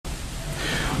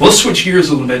We'll switch gears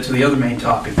a little bit to the other main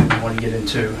topic that we want to get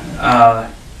into. All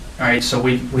right, so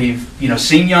we've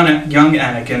seen young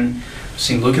Anakin,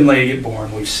 seen Luke and Leia get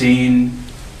born. We've seen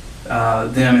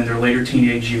them in their later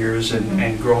teenage years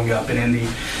and growing up. And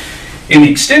in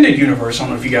the extended universe, I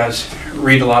don't know if you guys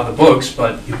read a lot of the books,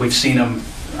 but we've seen them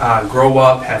grow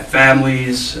up, have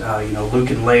families. Luke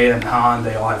and Leia and Han,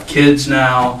 they all have kids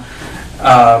now.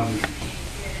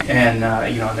 And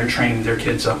they're training their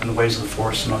kids up in the ways of the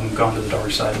Force, and them going to the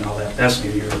dark side and all that. That's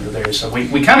neither here nor there. So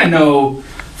we kind of know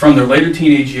from their later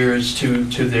teenage years to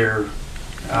their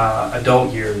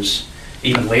adult years,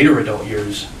 even later adult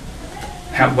years,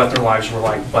 what their lives were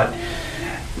like. But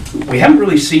we haven't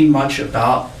really seen much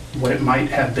about what it might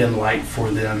have been like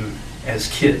for them as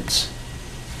kids.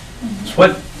 So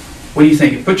what do you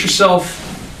think? Put yourself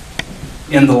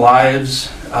in the lives.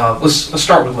 Let's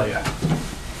start with Leia.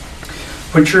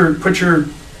 Put your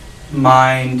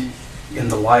mind in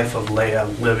the life of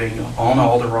Leia living on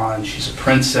Alderaan. She's a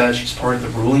princess. She's part of the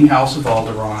ruling house of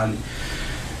Alderaan.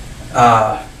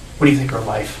 What do you think her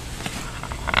life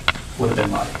would have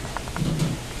been like?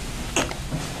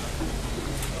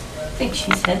 I think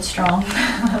she's headstrong.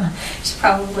 She's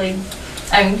probably,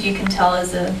 you can tell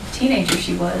as a teenager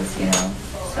she was,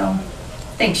 So I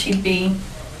think she'd be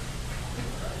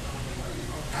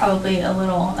probably a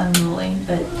little unruly,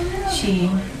 but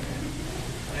she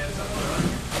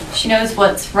knows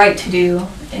what's right to do,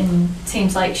 and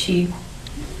seems like she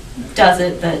does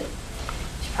it, but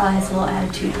she probably has a little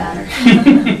attitude about her.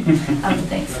 I would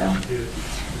think so.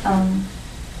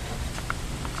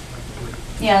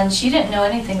 And she didn't know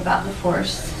anything about the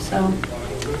Force, so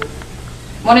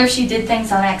wonder if she did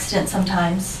things on accident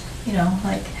sometimes,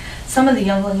 like some of the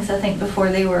younglings, I think, before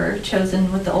they were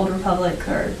chosen with the Old Republic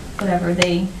or whatever,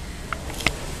 they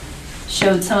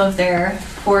showed some of their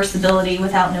Force ability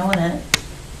without knowing it.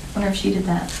 Wonder if she did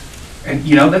that. And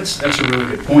that's a really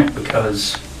good point,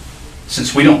 because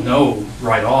since we don't know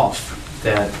right off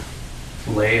that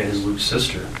Leia is Luke's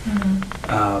sister,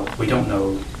 we don't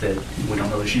know that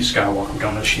she's Skywalker. We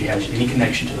don't know if she has any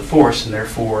connection to the Force, and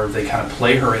therefore they kind of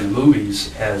play her in the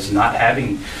movies as not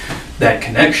having that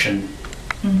connection.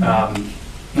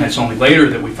 And it's only later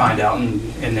that we find out,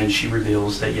 and then she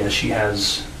reveals that yes, she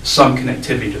has some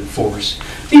connectivity to the Force.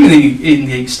 Even in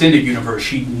the extended universe,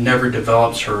 she never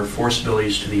develops her Force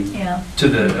abilities to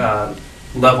the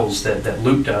levels that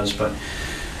Luke does. But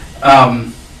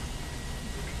I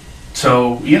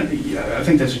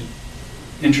think that's an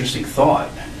interesting thought.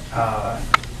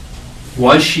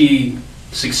 Was she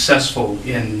successful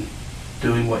in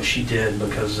doing what she did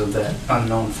because of that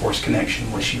unknown Force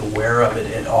connection? Was she aware of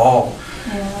it at all?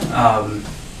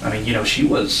 Yeah. She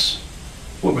was,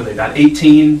 what were they, about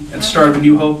 18 at the start of A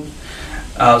New Hope?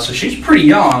 So she's pretty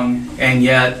young, and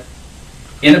yet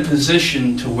in a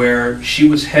position to where she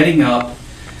was heading up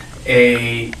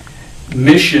a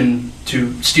mission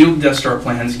to steal the Death Star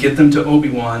plans, get them to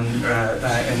Obi-Wan,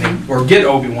 get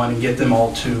Obi-Wan and get them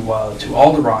all to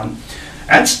Alderaan.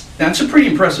 That's a pretty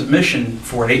impressive mission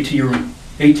for an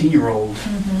 18-year-old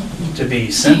to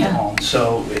be sent on.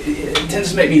 So it tends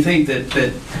to make me think that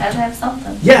had to have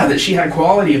something. Yeah, that she had a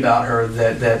quality about her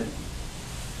that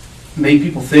made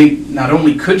people think not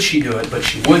only could she do it, but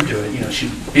she would do it.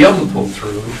 She'd be able to pull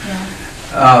through.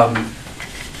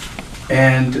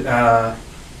 Yeah.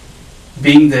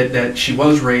 Being that she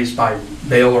was raised by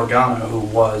Bail Organa, who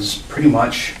was pretty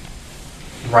much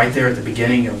right there at the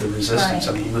beginning of the Resistance.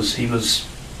 Right. He was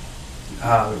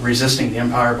resisting the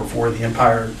Empire before the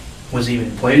Empire was even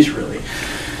in place, really.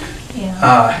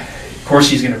 Yeah. Of course,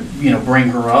 he's going to bring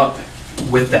her up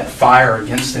with that fire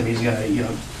against him. He's going to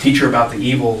teach her about the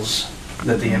evils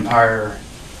that the Empire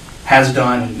has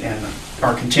done and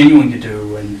are continuing to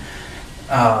do, and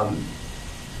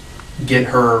get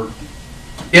her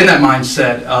in that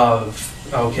mindset of,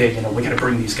 okay, we got to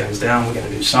bring these guys down. We got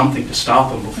to do something to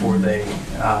stop them before they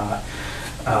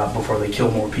kill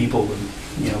more people and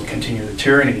continue the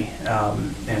tyranny,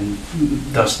 and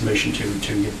thus the mission to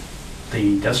get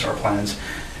the Death Star plans.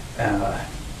 There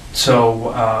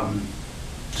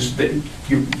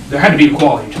had to be a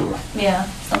quality to her. Yeah,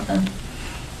 something.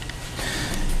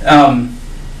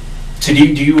 So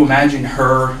do you imagine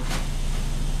her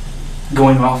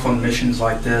going off on missions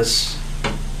like this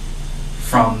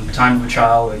from the time of a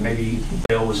child, and maybe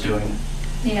Bill was doing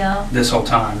this whole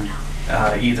time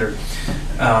either?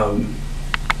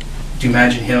 Do you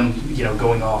imagine him,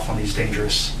 going off on these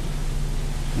dangerous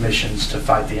missions to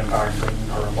fight the Empire and bringing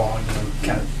her along,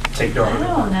 kind of take Darth? I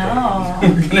don't know.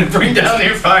 We're going to bring down the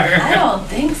Empire. I don't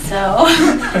think so.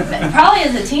 Probably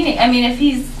as a teenager. If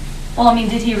he's,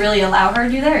 did he really allow her to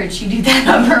do that, or did she do that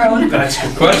on her own? That's a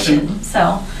good question.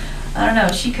 So, I don't know.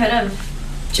 She could have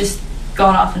just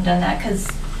gone off and done that, because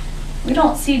we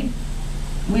don't see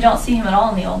him at all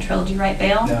in the old trilogy, right,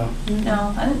 Bale? No.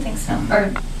 No, I didn't think so.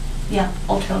 Or, yeah,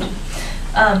 old trilogy.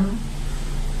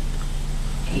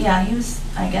 Yeah, he was,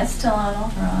 I guess, still on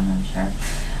Alderaan, I'm sure.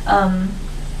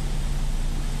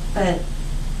 But,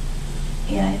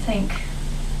 yeah, I think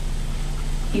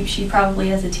she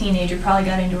probably, as a teenager, probably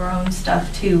got into her own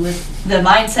stuff, too. With the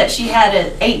mindset she had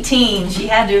at 18, she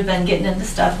had to have been getting into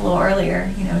stuff a little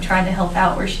earlier, you know, trying to help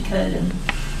out where she could and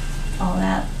all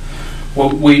that.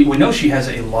 Well, we know she has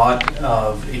a lot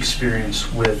of experience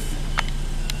with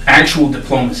actual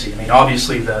diplomacy. I mean,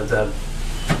 obviously the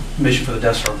mission for the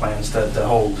Death Star plans, the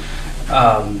whole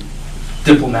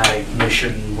diplomatic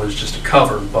mission was just a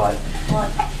cover, but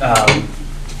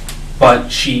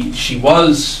she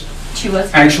was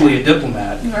actually a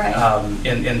diplomat, right.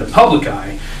 in the public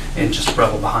eye, and just a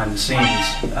rebel behind the scenes.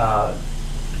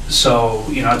 So,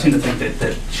 you know, I tend to think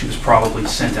that she was probably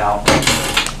sent out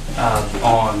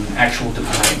on actual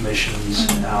diplomatic missions,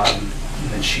 and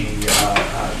that she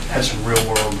has some real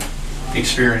world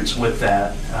experience with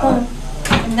that.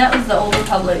 And that was the Old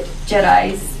Republic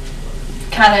Jedi's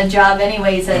kind of job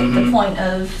anyways at the point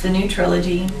of the new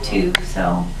trilogy too,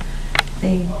 so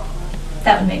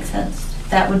that would make sense.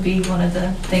 That would be one of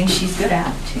the things she's good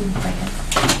at too, I guess.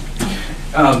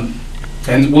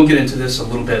 And we'll get into this a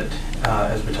little bit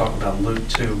as we talk about Luke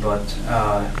too,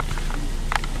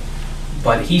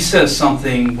 but he says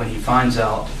something when he finds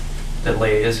out that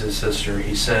Leia is his sister.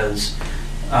 He says,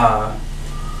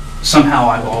 somehow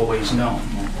I've always known.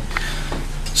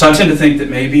 So I tend to think that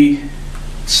maybe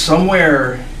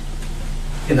somewhere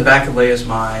in the back of Leia's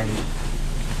mind,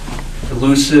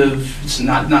 elusive, it's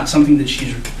not something that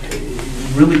she's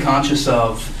really conscious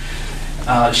of.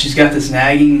 She's got this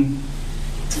nagging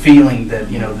feeling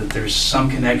that, you know, that there's some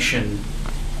connection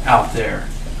out there.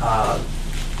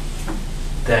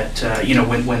 That you know,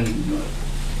 when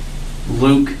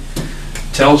Luke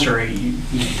tells her,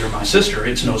 "You're my sister,"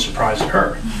 it's no surprise to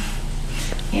her.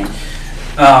 Yeah.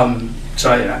 So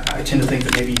I tend to think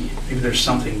that maybe there's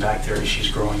something back there as she's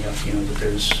growing up. You know, that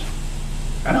there's,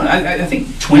 I don't know. I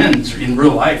think twins in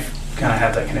real life kind of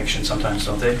have that connection sometimes,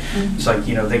 don't they? It's like,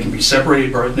 you know, they can be separated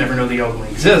at birth, never know the other one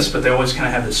exists, but they always kind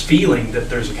of have this feeling that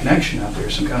there's a connection out there,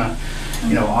 some kind of,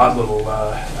 you know, odd little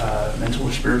mental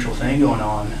or spiritual thing going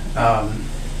on.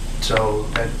 So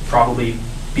that'd probably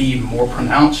be more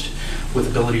pronounced with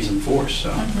abilities in Force.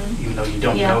 So even though you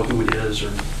don't know who it is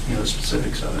or, you know, the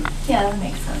specifics of it. Yeah, that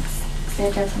makes sense. They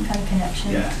have to have some kind of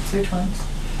connection. Yeah. Through twins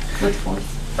with Force.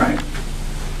 Right.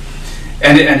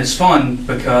 And it's fun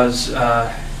because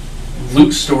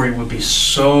Luke's story would be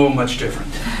so much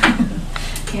different.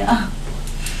 Yeah.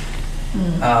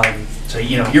 So,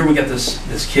 you know, here we got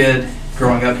this kid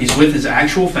growing up. He's with his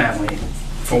actual family,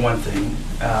 for one thing.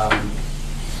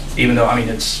 Even though, I mean,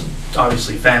 it's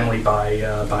obviously family by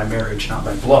marriage, not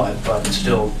by blood, but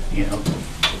still, you know,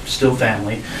 still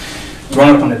family.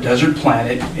 Growing up on a desert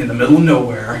planet in the middle of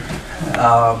nowhere,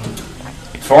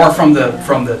 far from the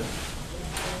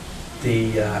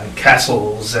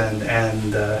castles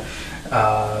and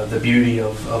the beauty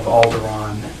of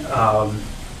Alderaan.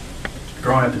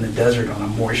 Growing up in the desert on a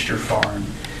moisture farm.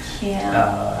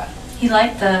 Yeah. He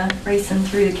liked the racing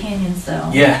through the canyons, though.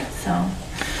 Yeah. So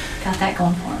got that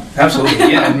going for him.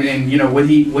 Absolutely. Yeah. And you know, would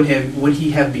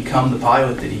he have become the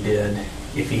pilot that he did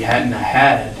if he hadn't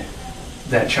had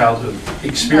that childhood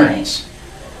experience?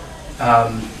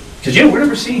 Because you know, we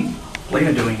never see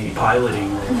Leia doing any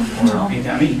piloting or anything.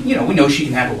 I mean, you know, we know she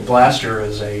can handle a blaster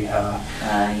as a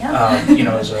you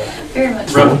know, as a very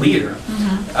much rebel leader.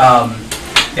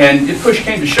 And if push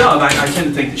came to shove, I tend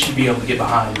to think that she'd be able to get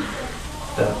behind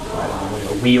the, I don't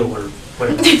know, a wheel or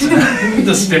whatever,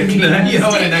 the stick, you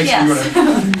know, and actually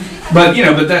whatever. But you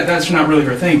know, but that's not really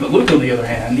her thing. But Luke, on the other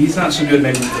hand, he's not so good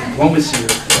maybe with diplomacy or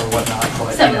whatnot. But,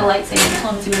 except with a lightsaber,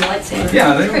 diplomacy with a lightsaber.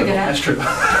 Yeah, that's true.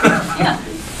 Yeah.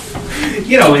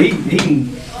 You know, he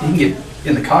can get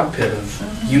in the cockpit of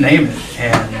you name it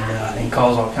and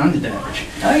cause all kinds of damage.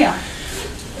 Oh yeah.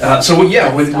 So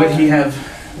yeah, would he have?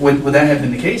 Would that have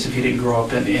been the case if he didn't grow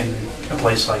up in a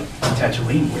place like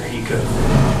Tatooine where he could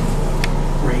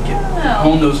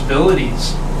hone those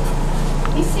abilities?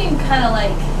 He seemed kind of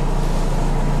like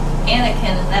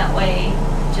Anakin in that way.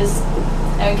 Just,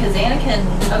 I mean, because Anakin,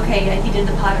 okay, yeah, he did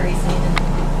the pod racing, and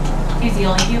he's the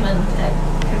only human that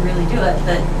could really do it.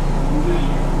 But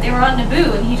they were on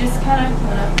Naboo, and he just kind of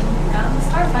went up and got on the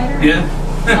starfighter. Yeah.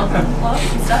 Helped him blow up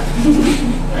and stuff. You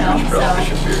know, so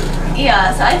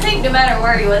yeah. So I think no matter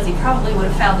where he was, he probably would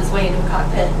have found his way into a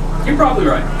cockpit. You're probably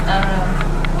right. I don't know.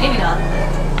 Maybe not,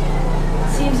 but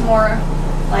it seems more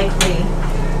likely,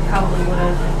 probably.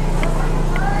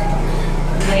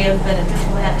 may have been a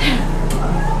diplomat.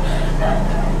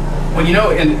 Well, you know,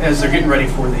 and as they're getting ready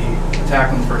for the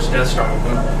attack on the first Death Star,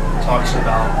 Luke talks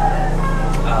about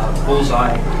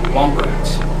bullseye womp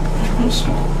rats,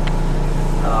 small,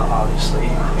 obviously,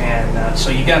 and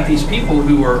so you got these people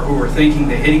who are thinking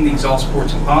that hitting the exhaust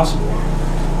port's impossible,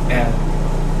 and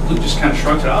Luke just kind of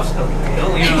shrugged it off. So,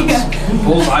 hell, you know, it's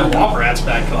bullseye womp rats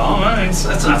back home.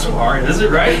 That's not so hard, is it?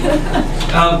 Right?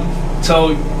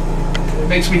 So it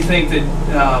makes me think that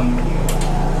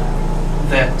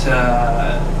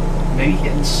maybe he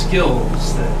had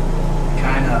skills that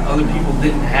kind of other people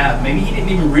didn't have. Maybe he didn't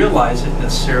even realize it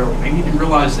necessarily. Maybe he didn't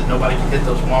realize that nobody could hit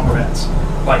those womp rats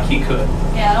like he could.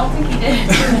 Yeah, I don't think he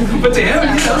did. But to him,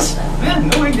 he goes, man,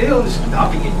 no big deal. Just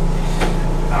knocking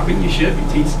you shit.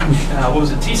 What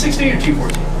was it, T-16 or T-14?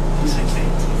 T-16.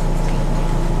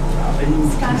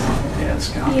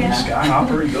 Yeah,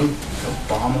 Skyhopper. You go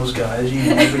bomb those guys. You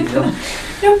know, no big deal.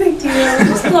 No big deal.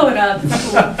 Just blow it up.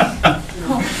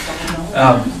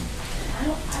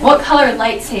 What color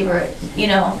lightsaber, you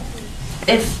know,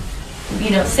 if, you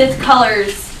know, Sith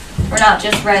colors were not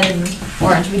just red and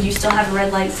orange, would you still have a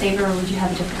red lightsaber or would you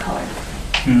have a different color?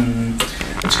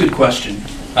 That's a good question.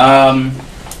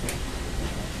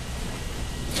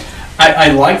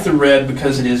 I like the red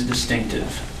because it is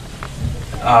distinctive.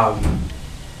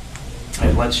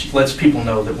 It lets people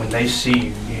know that when they see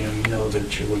you, you know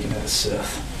that you're looking at a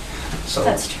Sith. So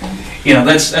that's true. You know,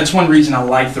 that's one reason I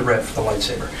like the red for the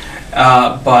lightsaber.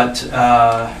 But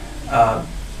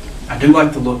I do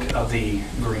like the look of the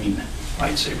green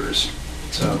lightsabers.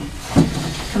 So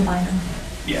combine them.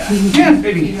 Yeah,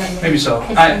 maybe so.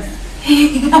 A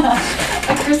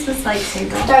Christmas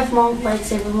lightsaber. Darth Maul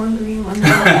lightsaber, one green, one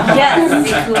red. Yes, That would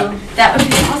be cool. That would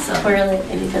be awesome. It'd be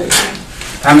really cool.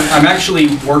 I'm actually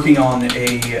working on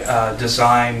a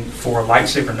design for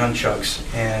lightsaber nunchucks,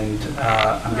 and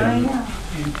I'm gonna,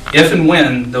 if and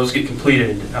when those get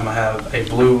completed, I'm gonna have a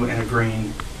blue and a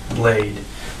green blade,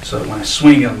 so that when I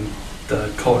swing them,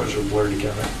 the colors are blurred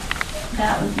together.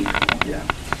 That would be cool. Yeah.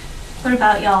 What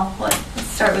about y'all? Let's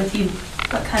start with you.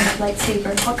 What kind of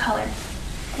lightsaber? What color? I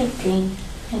think green.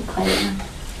 And platinum.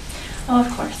 Oh, of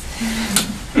course.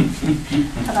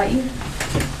 How about you?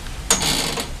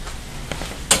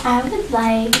 I would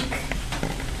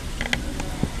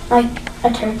like a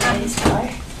turquoise color.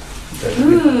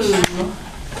 Ooh,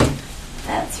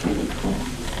 that's really cool.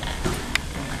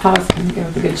 I was going to go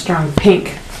with a good strong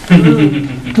pink.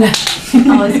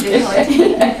 Always good color.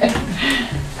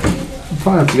 If I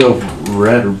have to go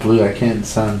red or blue, I can't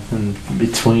decide in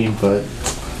between, but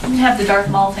You have the Darth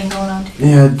Maul thing going on too.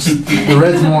 yeah, the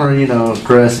red's more, you know,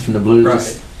 aggressive, and the blue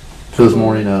just feels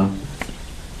more, you know,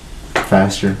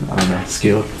 faster. I don't know,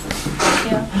 skilled.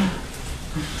 Yeah.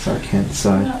 So I can't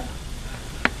decide.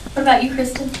 What about you,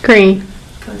 Kristen? Green.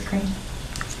 Go with green.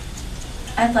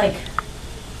 I'd like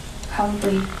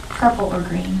probably purple or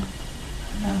green.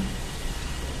 No.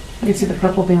 I could see the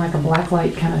purple being like a black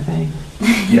light kind of thing.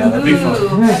 Yeah, that'd be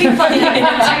fun. That'd be fun.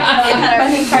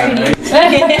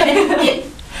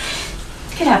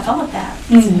 Could have fun with that.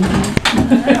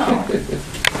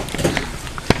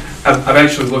 I've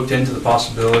actually looked into the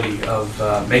possibility of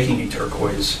making a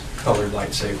turquoise colored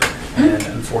lightsaber, and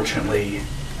unfortunately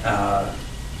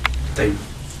they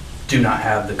do not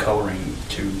have the coloring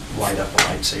to light up a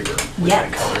lightsaber with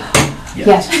that color.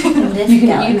 Yes. You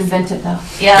can invent it though.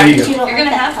 Yeah, There you go. you're going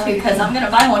to have to because I'm going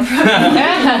to buy one from you.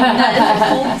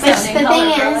 But the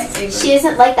thing is, she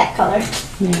isn't like that color.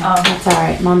 Yeah, that's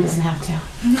alright. Mom doesn't have to.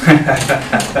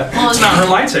 It's not her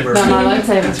lightsaber. Not my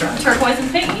lightsaber. That's right. Turquoise and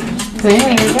pink. So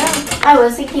yeah, there you go. I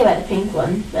was thinking about the pink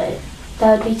one, but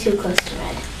that would be too close to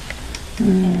red.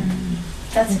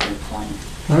 That's a good point.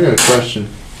 I got a question.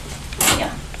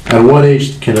 Yeah. At what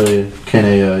age can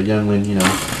a youngling, you know,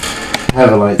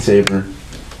 have a lightsaber?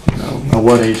 You know, at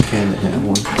what age can they have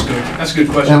one? That's a good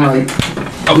question. And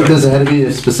like, does it have to be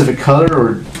a specific color,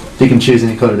 or they can choose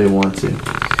any color they want to?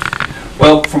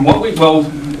 Well,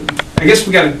 I guess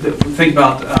we got to think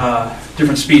about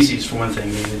different species for one thing.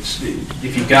 I mean,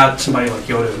 if you've got somebody like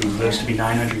Yoda who lives to be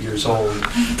 900 years old,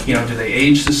 you know, do they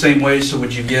age the same way? So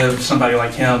would you give somebody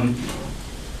like him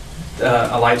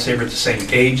a lightsaber at the same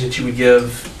age that you would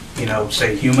give, you know,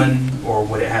 say human, or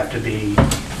would it have to be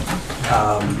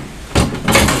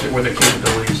where the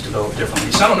capabilities develop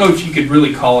differently? So I don't know if you could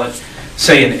really call it,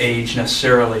 say, an age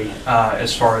necessarily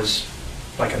as far as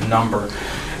like a number.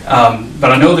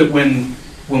 But I know that when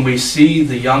we see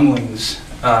the younglings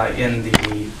in the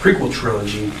prequel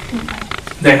trilogy,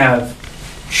 they have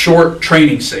short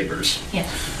training sabers. Yes.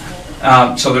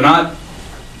 So they're not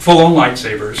full-on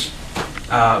lightsabers,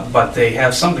 but they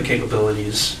have some of the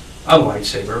capabilities a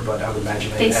lightsaber, but I would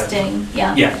imagine They they'd have... sting,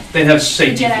 yeah. Yeah, they'd have The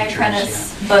safety Jedi features.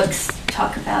 Apprentice books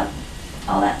talk about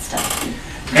all that stuff too.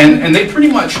 And they pretty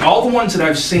much, all the ones that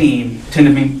I've seen tend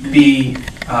to be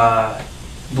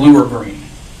blue or green.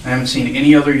 I haven't seen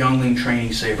any other Youngling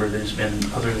training saber that has been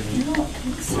other I than don't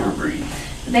think blue so. or green.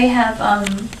 They have,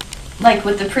 like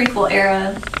with the prequel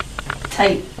era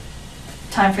type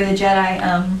time for the Jedi,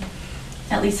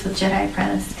 at least with Jedi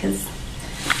Apprentice, because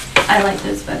I like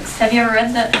those books. Have you ever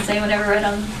read that? Has anyone ever read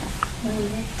them?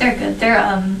 They're good.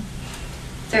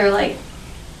 They're like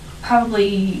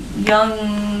probably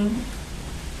young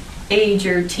age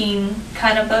or teen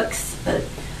kind of books, but